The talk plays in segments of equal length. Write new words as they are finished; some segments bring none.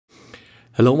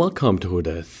Hello and welcome to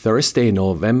the Thursday,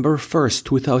 November 1st,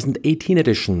 2018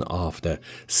 edition of the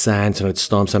SANS Internet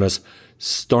Storm Center's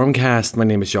Stormcast. My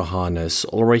name is Johannes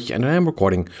Ulrich and I am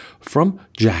recording from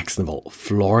Jacksonville,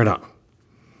 Florida.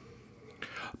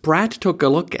 Brad took a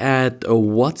look at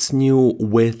what's new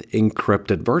with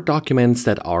encrypted Word documents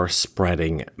that are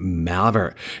spreading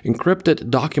malware. Encrypted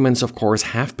documents, of course,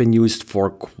 have been used for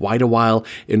quite a while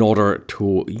in order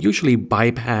to usually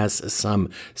bypass some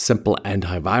simple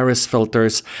antivirus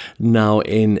filters. Now,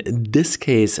 in this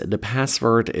case, the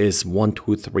password is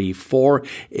 1234.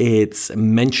 It's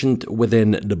mentioned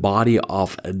within the body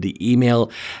of the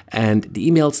email, and the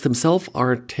emails themselves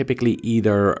are typically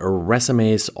either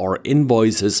resumes or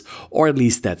invoices, or at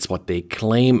least that's what they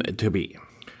claim to be.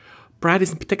 Brad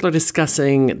is in particular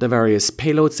discussing the various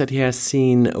payloads that he has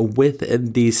seen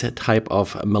with these type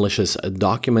of malicious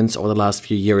documents over the last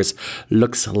few years.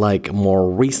 Looks like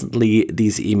more recently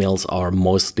these emails are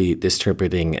mostly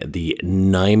distributing the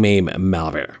NIMAME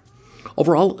malware.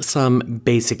 Overall, some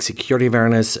basic security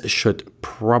awareness should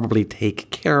probably take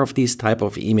care of these type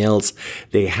of emails.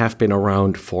 They have been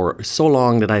around for so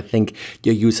long that I think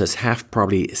your users have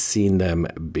probably seen them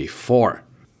before.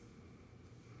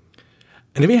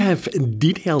 And if you have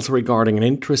details regarding an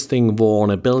interesting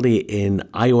vulnerability in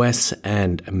iOS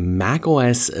and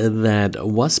macOS that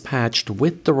was patched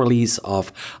with the release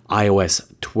of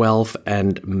iOS 12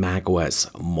 and macOS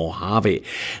Mojave.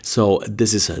 So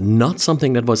this is not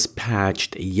something that was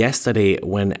patched yesterday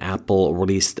when Apple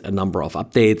released a number of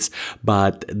updates,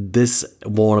 but this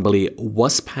vulnerability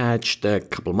was patched a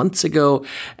couple months ago,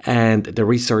 and the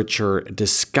researcher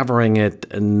discovering it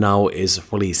now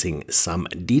is releasing some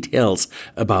details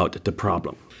about the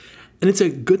problem. And it's a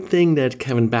good thing that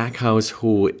Kevin Backhouse,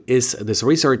 who is this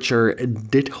researcher,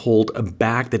 did hold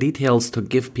back the details to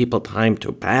give people time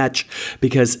to patch,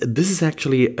 because this is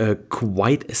actually a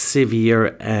quite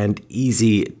severe and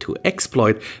easy to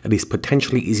exploit, at least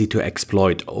potentially easy to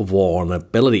exploit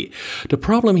vulnerability. The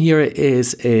problem here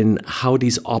is in how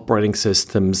these operating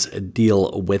systems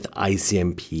deal with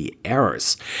ICMP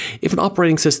errors. If an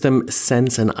operating system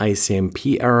sends an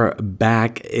ICMP error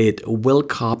back, it will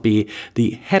copy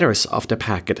the headers of the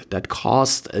packet that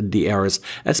caused the errors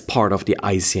as part of the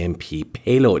ICMP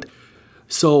payload.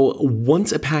 So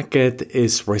once a packet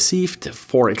is received,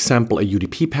 for example a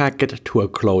UDP packet to a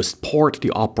closed port,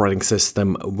 the operating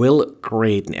system will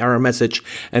create an error message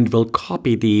and will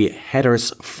copy the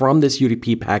headers from this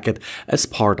UDP packet as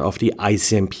part of the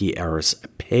ICMP errors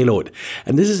payload.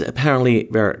 And this is apparently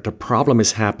where the problem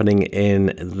is happening,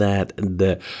 in that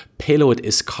the payload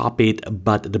is copied,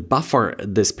 but the buffer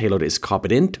this payload is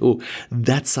copied into,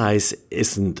 that size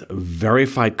isn't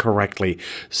verified correctly.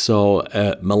 So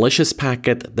a malicious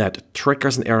packet that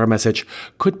triggers an error message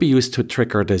could be used to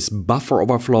trigger this buffer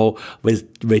overflow,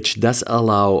 which does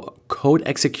allow code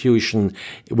execution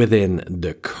within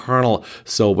the kernel,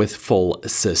 so with full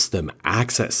system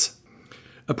access.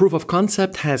 A proof of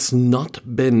concept has not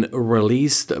been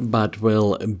released, but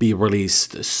will be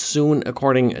released soon,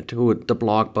 according to the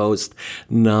blog post.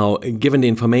 Now, given the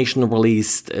information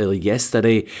released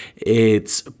yesterday,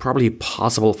 it's probably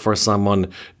possible for someone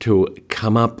to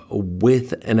come up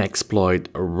with an exploit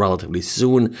relatively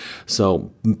soon.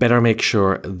 So better make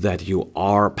sure that you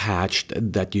are patched,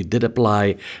 that you did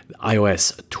apply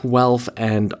iOS 12,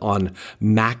 and on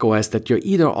macOS that you're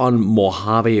either on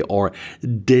Mojave or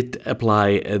did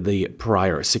apply the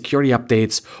prior security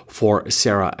updates for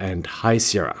Sierra and High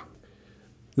Sierra.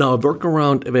 Now, a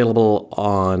workaround available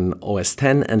on OS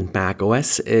X and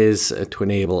macOS is to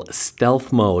enable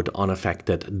stealth mode on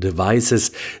affected devices.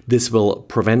 This will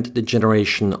prevent the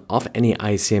generation of any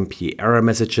ICMP error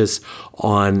messages.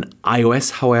 On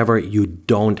iOS, however, you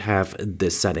don't have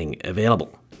this setting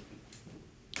available.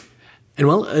 And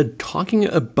well, talking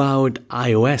about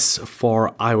iOS,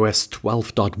 for iOS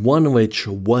 12.1, which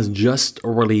was just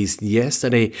released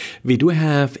yesterday, we do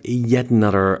have yet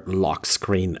another lock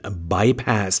screen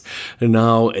bypass.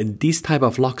 Now, these type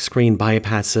of lock screen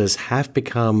bypasses have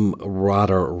become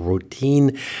rather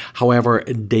routine. However,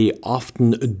 they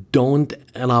often don't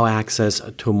allow access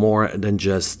to more than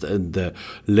just the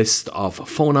list of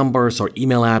phone numbers or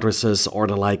email addresses or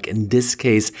the like. In this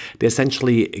case, they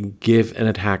essentially give an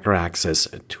attacker access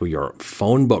to your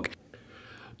phone book.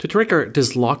 To trigger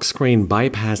this lock screen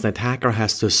bypass, an attacker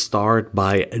has to start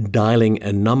by dialing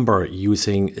a number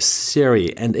using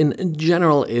Siri. And in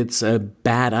general, it's a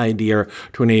bad idea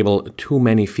to enable too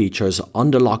many features on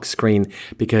the lock screen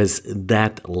because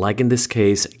that, like in this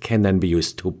case, can then be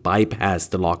used to bypass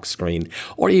the lock screen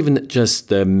or even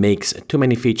just makes too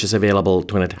many features available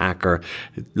to an attacker,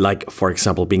 like, for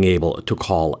example, being able to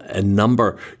call a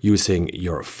number using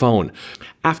your phone.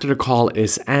 After the call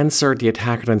is answered, the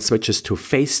attacker then switches to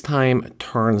FaceTime,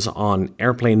 turns on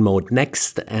airplane mode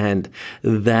next, and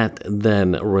that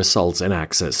then results in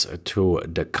access to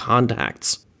the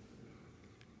contacts.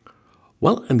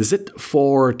 Well, and that's it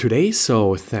for today,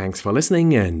 so thanks for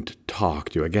listening and talk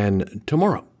to you again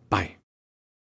tomorrow. Bye.